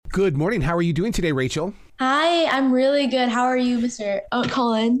Good morning. How are you doing today, Rachel? Hi, I'm really good. How are you, Mr.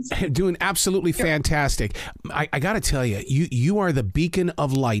 Collins? Doing absolutely fantastic. I got to tell you, you are the beacon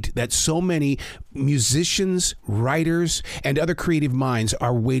of light that so many musicians, writers, and other creative minds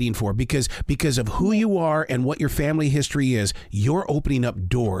are waiting for because of who you are and what your family history is. You're opening up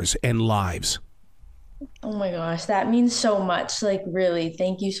doors and lives. Oh my gosh, that means so much. Like, really,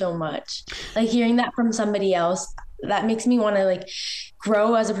 thank you so much. Like, hearing that from somebody else, that makes me want to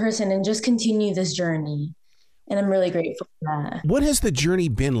grow as a person and just continue this journey. And I'm really grateful for that. What has the journey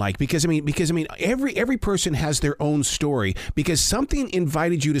been like? Because every person has their own story, because something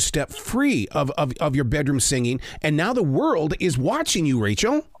invited you to step free of your bedroom singing, and now the world is watching you,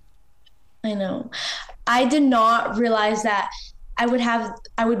 Rachel. I know. I did not realize that I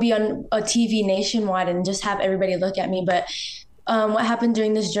would be on a TV nationwide and just have everybody look at me. But what happened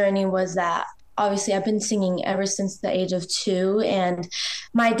during this journey was that obviously I've been singing ever since the age of 2, and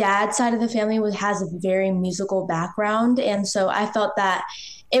my dad's side of the family has a very musical background. And so I felt that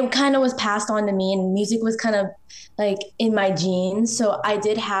it kind of was passed on to me, and music was kind of like in my genes. So I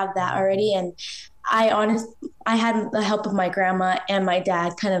did have that already. And I had the help of my grandma and my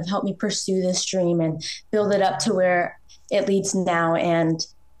dad kind of helped me pursue this dream and build it up to where it leads now. And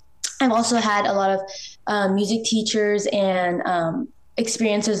I've also had a lot of music teachers and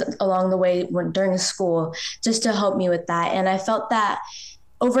experiences along the way during school just to help me with that. And I felt that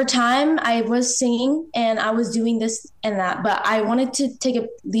over time I was singing and I was doing this and that, but I wanted to take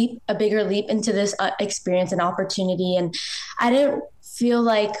a bigger leap into this experience and opportunity. And I didn't feel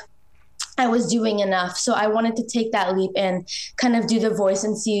like I was doing enough. So I wanted to take that leap and kind of do the voice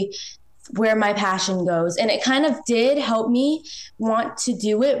and see where my passion goes. And it kind of did help me want to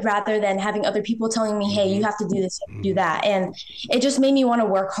do it rather than having other people telling me, hey, you have to do this, you have to do that. And it just made me want to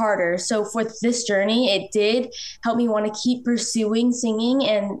work harder. So for this journey, it did help me want to keep pursuing singing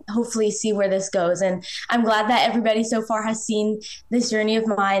and hopefully see where this goes. And I'm glad that everybody so far has seen this journey of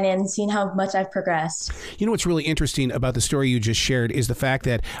mine and seen how much I've progressed. You know what's really interesting about the story you just shared is the fact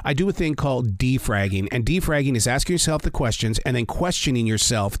that I do a thing called defragging. And defragging is asking yourself the questions and then questioning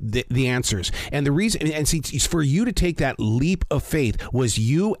yourself the answers. And the reason, and see, for you to take that leap of faith was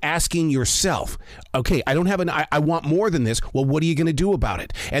you asking yourself, okay, I want more than this. Well, what are you going to do about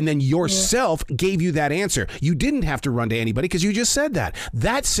it? And then yourself gave you that answer. You didn't have to run to anybody because you just said that.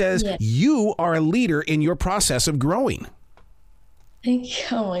 That says you are a leader in your process of growing.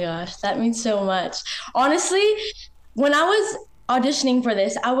 Thank you. Oh my gosh, that means so much. Honestly, when I was auditioning for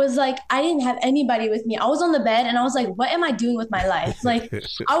this, I was like, I didn't have anybody with me. I was on the bed and I was like, what am I doing with my life? Like,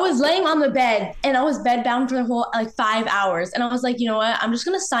 I was laying on the bed and I was bedbound for the whole 5 hours. And I was like, you know what? I'm just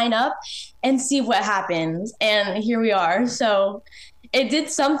going to sign up and see what happens. And here we are. So it did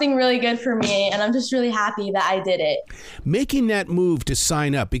something really good for me, and I'm just really happy that I did it. Making that move to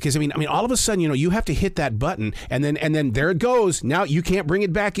sign up, because I mean, all of a sudden, you have to hit that button, and then there it goes. Now you can't bring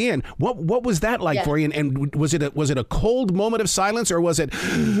it back in. What was that like for you? And was it a cold moment of silence, or was it,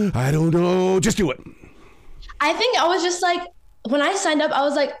 I don't know, just do it? I think I was just like, when I signed up, I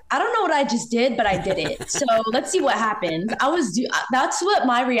was like, I don't know what I just did, but I did it. So let's see what happens. That's what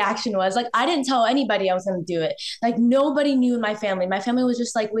my reaction was. Like, I didn't tell anybody I was going to do it. Like, nobody knew in my family. My family was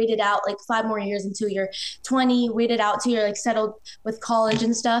just like, waited out 5 more years until you're 20, waited out till you're settled with college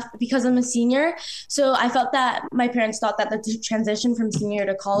and stuff, because I'm a senior. So I felt that my parents thought that the transition from senior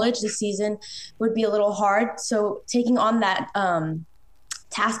to college this season would be a little hard. So taking on that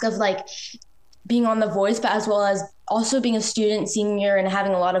task of being on The Voice, but as well as also being a student senior and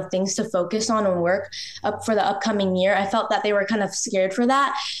having a lot of things to focus on and work up for the upcoming year, I felt that they were kind of scared for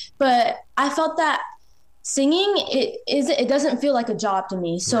that. But I felt that singing, it doesn't feel like a job to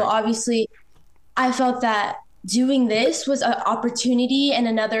me. So obviously I felt that doing this was an opportunity and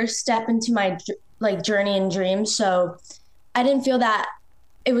another step into my journey and dreams. So I didn't feel that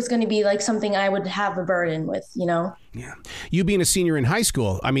it was going to be something I would have a burden with, Yeah. You being a senior in high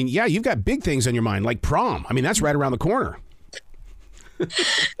school, you've got big things on your mind, like prom. That's right around the corner.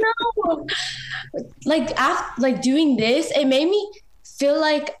 No, doing this, it made me feel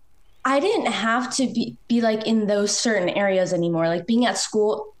like I didn't have to be in those certain areas anymore. Like being at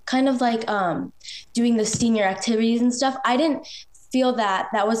school, kind of doing the senior activities and stuff. I didn't feel that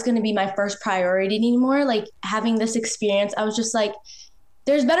was going to be my first priority anymore. Having this experience, I was just like,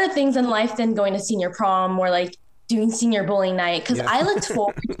 there's better things in life than going to senior prom or doing senior bowling night because I looked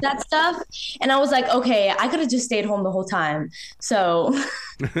forward to that stuff. And I was like, okay, I could have just stayed home the whole time. So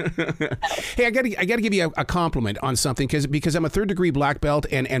hey, I gotta give you a compliment on something because I'm a 3rd degree black belt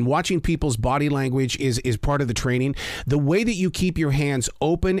and watching people's body language is part of the training. The way that you keep your hands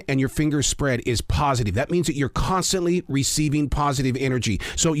open and your fingers spread is positive. That means that you're constantly receiving positive energy.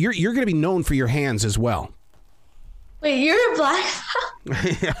 So you're going to be known for your hands as well. Wait, you're a black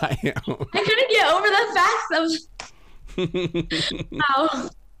belt? Yeah, I am. I couldn't get over the fact that wow.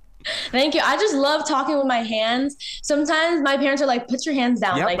 Thank you. I just love talking with my hands. Sometimes my parents are like, put your hands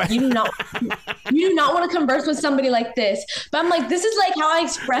down. Like you do not want to converse with somebody like this. But I'm like, this is like how I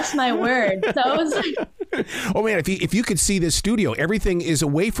express my words. So I was like, oh man, if you could see this studio, everything is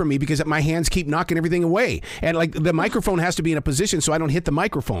away from me because my hands keep knocking everything away. And like the microphone has to be in a position so I don't hit the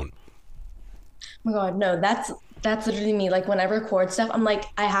microphone. Oh my God, no, that's literally me. Like when I record stuff, I'm like,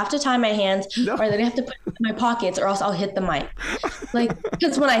 I have to tie my hands or they have to put it in my pockets or else I'll hit the mic. Like,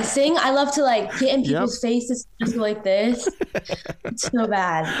 because when I sing, I love to like get in people's faces just like this. It's so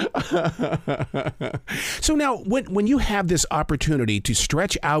bad. So now when you have this opportunity to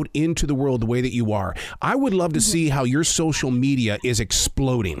stretch out into the world the way that you are, I would love to see how your social media is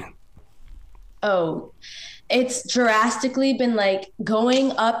exploding. Oh, it's drastically been like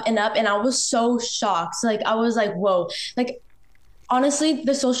going up and up. And I was so shocked. Like, I was like, whoa, like, honestly,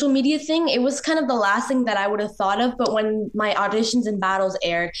 the social media thing, it was kind of the last thing that I would have thought of. But when my auditions and battles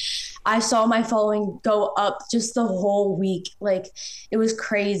aired, I saw my following go up just the whole week. Like, it was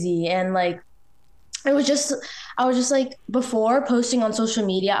crazy. And like, I was just like, before posting on social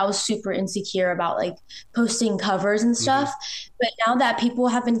media, I was super insecure about like posting covers and stuff. Mm-hmm. But now that people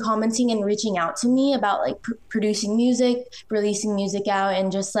have been commenting and reaching out to me about like producing music, releasing music out,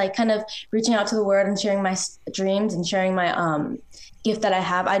 and just like kind of reaching out to the world and sharing my dreams and sharing my gift that I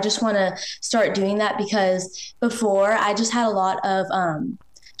have, I just want to start doing that because before I just had a lot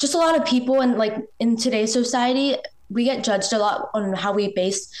of people and like in today's society, we get judged a lot on how we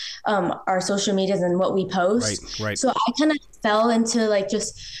base our social medias and what we post. Right. So I kind of fell into like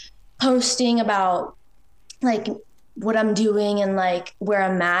just posting about like what I'm doing and like where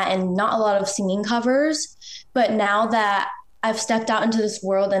I'm at and not a lot of singing covers. But now that I've stepped out into this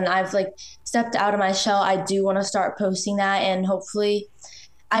world and I've like stepped out of my shell, I do want to start posting that. And hopefully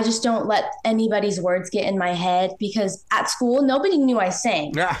I just don't let anybody's words get in my head because at school, nobody knew I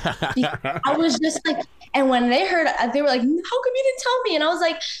sang. I was just like, and when they heard, they were like, how come you didn't tell me? And I was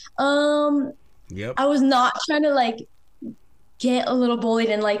like, I was not trying to like get a little bullied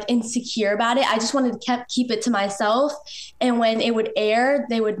and like insecure about it. I just wanted to keep it to myself. And when it would air,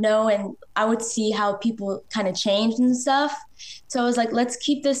 they would know and I would see how people kind of changed and stuff. So I was like, let's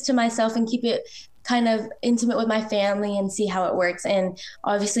keep this to myself and keep it kind of intimate with my family and see how it works. And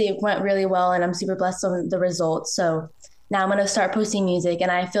obviously it went really well and I'm super blessed on the results. So now I'm going to start posting music and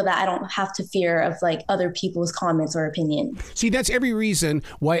I feel that I don't have to fear of like other people's comments or opinions. See, that's every reason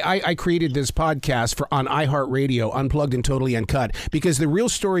why I created this podcast on iHeartRadio, Unplugged and Totally Uncut, because the real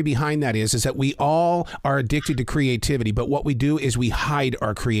story behind that is that we all are addicted to creativity, but what we do is we hide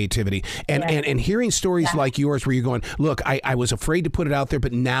our creativity. And hearing stories like yours where you're going, look, I was afraid to put it out there,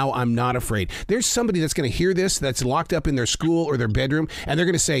 but now I'm not afraid. There's somebody that's going to hear this that's locked up in their school or their bedroom, and they're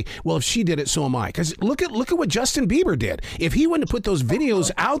going to say, well, if she did it, so am I. Because look at what Justin Bieber did. If he wouldn't have put those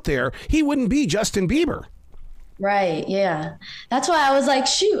videos out there, he wouldn't be Justin Bieber. Right. Yeah. That's why I was like,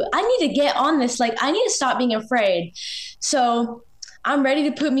 shoot, I need to get on this. Like, I need to stop being afraid. So I'm ready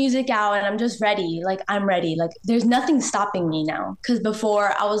to put music out and I'm just ready. Like, I'm ready. Like, there's nothing stopping me now. Because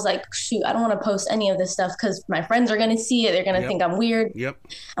before I was like, shoot, I don't want to post any of this stuff because my friends are going to see it. They're going to think I'm weird.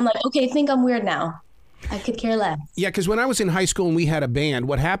 I'm like, okay, think I'm weird now. I could care less. Yeah, because when I was in high school and we had a band,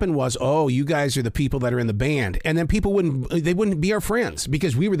 what happened was, oh, you guys are the people that are in the band. And then people wouldn't be our friends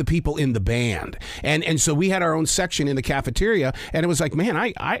because we were the people in the band. And so we had our own section in the cafeteria. And it was like, man,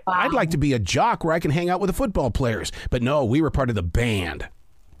 I'd like to be a jock where I can hang out with the football players. But no, we were part of the band.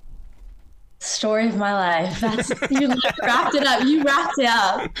 Story of my life. You wrapped it up. You wrapped it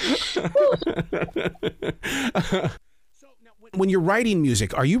up. When you're writing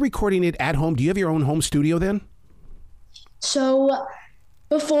music, are you recording it at home? Do you have your own home studio then? So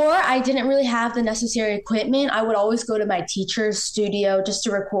before I didn't really have the necessary equipment. I would always go to my teacher's studio just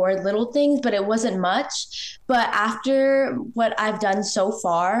to record little things, but it wasn't much. But after what I've done so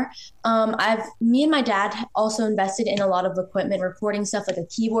far, me and my dad also invested in a lot of equipment, recording stuff like a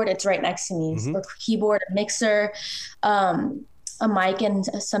keyboard. It's right next to me. Mm-hmm. A keyboard, a mixer, a mic and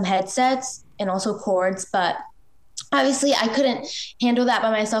some headsets and also cords. But obviously I couldn't handle that by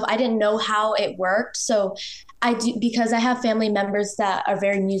myself. I didn't know how it worked. So I do, because I have family members that are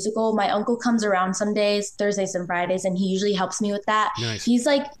very musical. My uncle comes around some days, Thursdays and Fridays, and he usually helps me with that. Nice. He's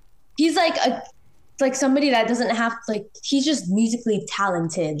like a like somebody that doesn't have like he's just musically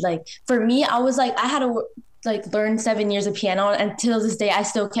talented. Like for me, I was like I had to like learn 7 years of piano, and till this day I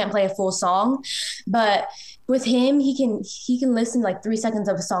still can't play a full song. But with him, he can listen like 3 seconds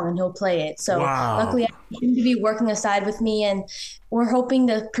of a song and he'll play it. So Wow. luckily I have him to be working aside with me, and we're hoping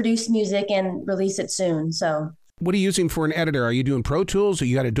to produce music and release it soon. So What are you using for an editor? Are you doing Pro Tools? Or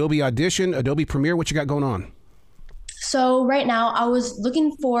you got Adobe Audition, Adobe Premiere? What you got going on? So right now, I was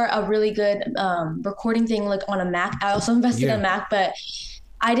looking for a really good recording thing like on a Mac. I also invested in a Mac, but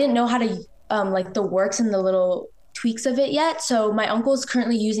I didn't know how to like the works and the little tweaks of it yet. So my uncle's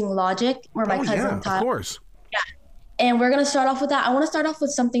currently using Logic, or my cousin Yeah, of Kyle. course. And we're gonna start off with that. I want to start off with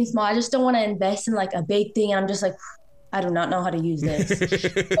something small. I just don't want to invest in like a big thing. I'm just like, I do not know how to use this.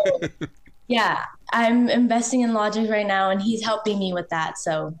 So, yeah, I'm investing in Logic right now, and he's helping me with that.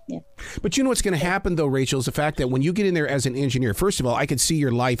 So yeah. But you know what's going to happen, though, Rachel, is the fact that when you get in there as an engineer, first of all, I could see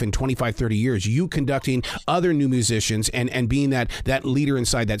your life in 25, 30 years, you conducting other new musicians and being that leader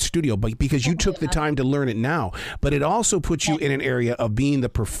inside that studio, but because you took the time to learn it now. But it also puts you in an area of being the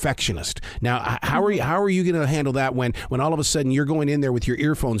perfectionist. Now, how are you going to handle that when all of a sudden you're going in there with your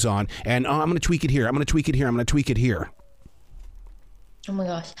earphones on and I'm going to tweak it here, I'm going to tweak it here, I'm going to tweak it here? Oh my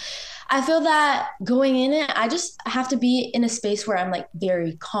gosh. I feel that going in it, I just have to be in a space where I'm like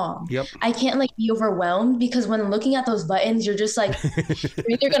very calm. Yep. I can't like be overwhelmed, because when looking at those buttons, you're just like,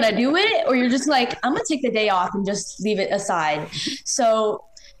 you're either gonna do it or you're just like, I'm gonna take the day off and just leave it aside. So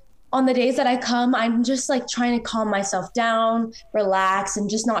on the days that I come, I'm just like trying to calm myself down, relax, and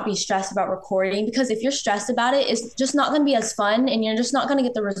just not be stressed about recording. Because if you're stressed about it, it's just not gonna be as fun, and you're just not gonna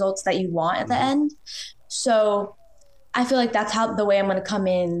get the results that you want at the end. So I feel like that's how the way I'm going to come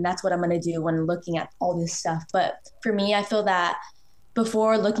in. That's what I'm going to do when looking at all this stuff. But for me, I feel that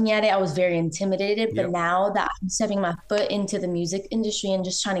before looking at it, I was very intimidated. But now that I'm stepping my foot into the music industry and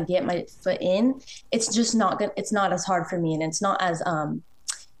just trying to get my foot in, it's just not good. It's not as hard for me, and it's not as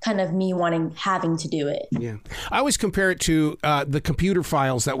kind of me having to do it. Yeah, I always compare it to the computer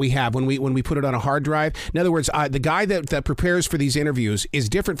files that we have when we put it on a hard drive. In other words, the guy that prepares for these interviews is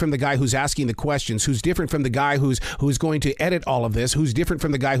different from the guy who's asking the questions, who's different from the guy who's going to edit all of this, who's different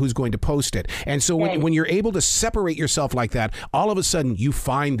from the guy who's going to post it. And so when you're able to separate yourself like that, all of a sudden you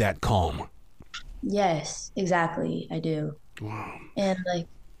find that calm. Yes, exactly. I do. Wow. And like,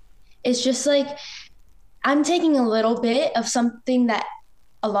 it's just like I'm taking a little bit of something that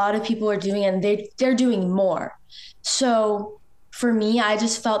a lot of people are doing, and they're doing more. So for me, I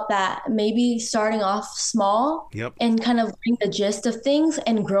just felt that maybe starting off small and kind of learning the gist of things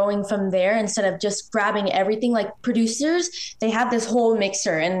and growing from there, instead of just grabbing everything. Like producers, they have this whole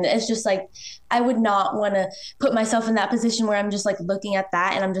mixer, and it's just like, I would not want to put myself in that position where I'm just like looking at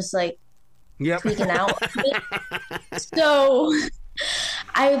that and I'm just like freaking out. So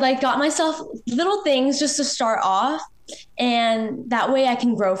I like got myself little things just to start off, and that way I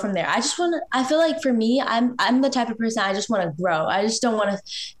can grow from there. I feel like for me, I'm the type of person, I just want to grow. I just didn't want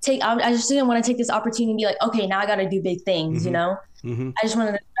to take this opportunity and be like, okay, now I got to do big things, you know? I just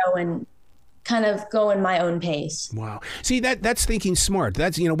wanted to grow and kind of go in my own pace. Wow. See, that's thinking smart.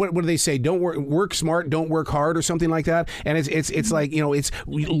 That's, what do they say? Don't work smart, don't work hard, or something like that. And it's like, it's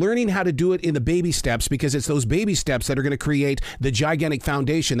learning how to do it in the baby steps, because it's those baby steps that are going to create the gigantic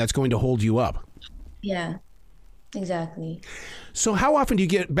foundation that's going to hold you up. Yeah. Exactly. So how often do you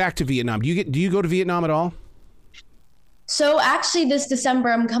get back to Vietnam? Do you go to Vietnam at all? So actually this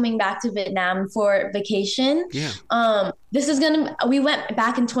December, I'm coming back to Vietnam for vacation. Yeah. We went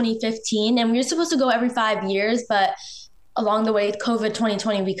back in 2015, and we were supposed to go every 5 years, but along the way, COVID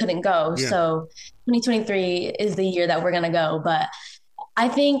 2020, we couldn't go. Yeah. So 2023 is the year that we're going to go. But I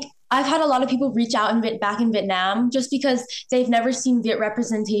think I've had a lot of people reach out back in Vietnam just because they've never seen Viet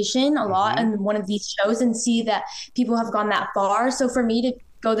representation a lot in one of these shows, and see that people have gone that far. So for me to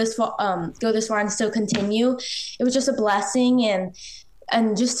go this far and still continue, it was just a blessing,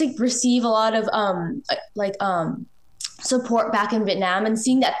 and just to receive a lot of support back in Vietnam, and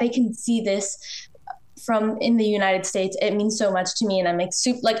seeing that they can see this from in the United States, it means so much to me. And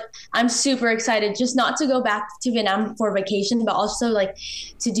I'm super excited, just not to go back to Vietnam for vacation, but also like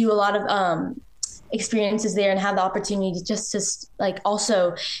to do a lot of experiences there and have the opportunity to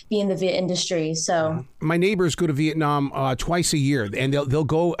also be in the Viet industry. So my neighbors go to Vietnam twice a year, and they'll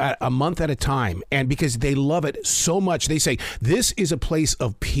go a month at a time, and because they love it so much, they say this is a place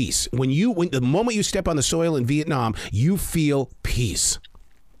of peace. When the moment you step on the soil in Vietnam, you feel peace.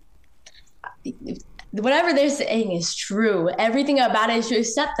 whatever they're saying is true. Everything about it is true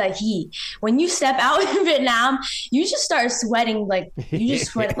except the heat. When you step out in Vietnam, you just start sweating like you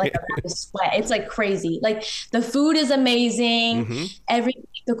just sweat like a bag of sweat. It's like crazy. Like the food is amazing. Mm-hmm.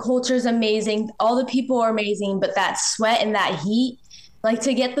 The culture is amazing. All the people are amazing, but that sweat and that heat, like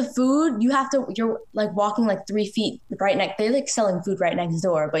to get the food, you're like walking like 3 feet right next. They're like selling food right next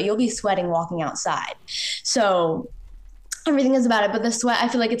door, but you'll be sweating walking outside. So everything is about it, but the sweat, I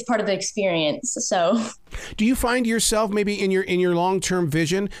feel like it's part of the experience. So do you find yourself maybe in your long-term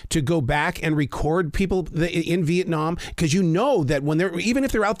vision to go back and record people in Vietnam? Because you know that when they're, even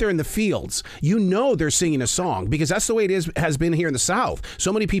if they're out there in the fields, you know they're singing a song, because that's the way it has been here in the South.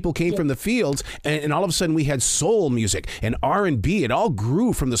 So many people came from the fields, and all of a sudden we had soul music and R&B. It all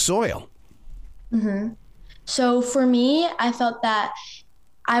grew from the soil. Mm-hmm. So for me, I felt that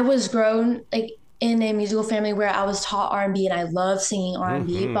I was grown like in a musical family where I was taught R&B, and I love singing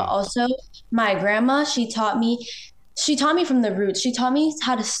R&B, but also my grandma, she taught me from the roots. She taught me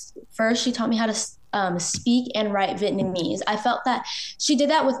how to speak and write Vietnamese. I felt that she did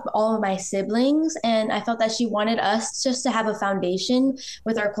that with all of my siblings, and I felt that she wanted us just to have a foundation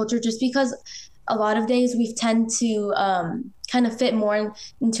with our culture, just because a lot of days we tend to kind of fit more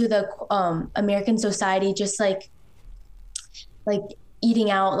into the American society, just like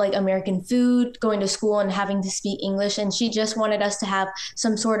eating out like American food, going to school and having to speak English. And she just wanted us to have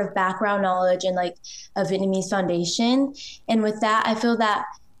some sort of background knowledge and like a Vietnamese foundation. And with that, I feel that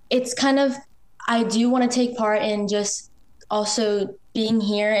it's kind of, I do want to take part in just also being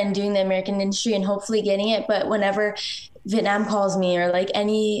here and doing the American industry and hopefully getting it. But whenever Vietnam calls me, or like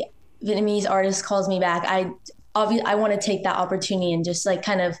any Vietnamese artist calls me back, I want to take that opportunity and just like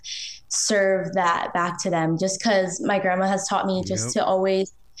kind of serve that back to them, just because my grandma has taught me just to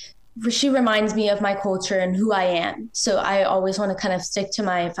always, she reminds me of my culture and who I am. So I always want to kind of stick to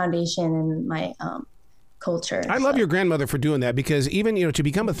my foundation and my culture. I love your grandmother for doing that, because even, to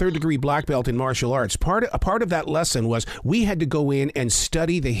become a 3rd degree black belt in martial arts, a part of that lesson was we had to go in and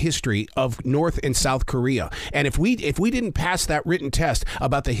study the history of North and South Korea. And if we didn't pass that written test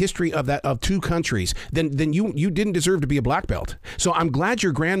about the history of two countries, then you didn't deserve to be a black belt. So I'm glad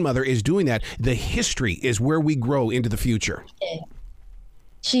your grandmother is doing that. The history is where we grow into the future.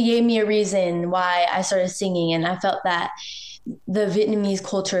 She gave me a reason why I started singing, and I felt that the Vietnamese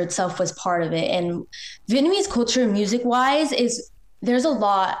culture itself was part of it. And Vietnamese culture, music wise, there's a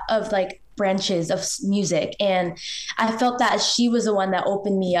lot of like branches of music. And I felt that she was the one that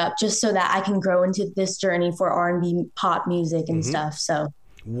opened me up just so that I can grow into this journey for R&B pop music and stuff. So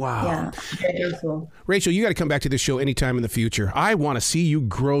wow. Yeah, very beautiful. Rachel, you got to come back to this show anytime in the future. I want to see you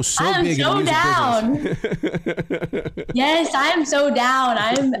grow so big in the music business. Yes, I am so down.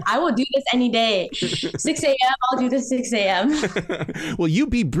 I will do this any day. 6 a.m. I'll do this 6 a.m. Well, you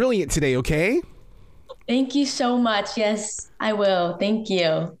be brilliant today, okay? Thank you so much. Yes, I will. Thank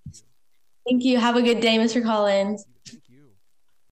you. Thank you. Have a good day, Mr. Collins.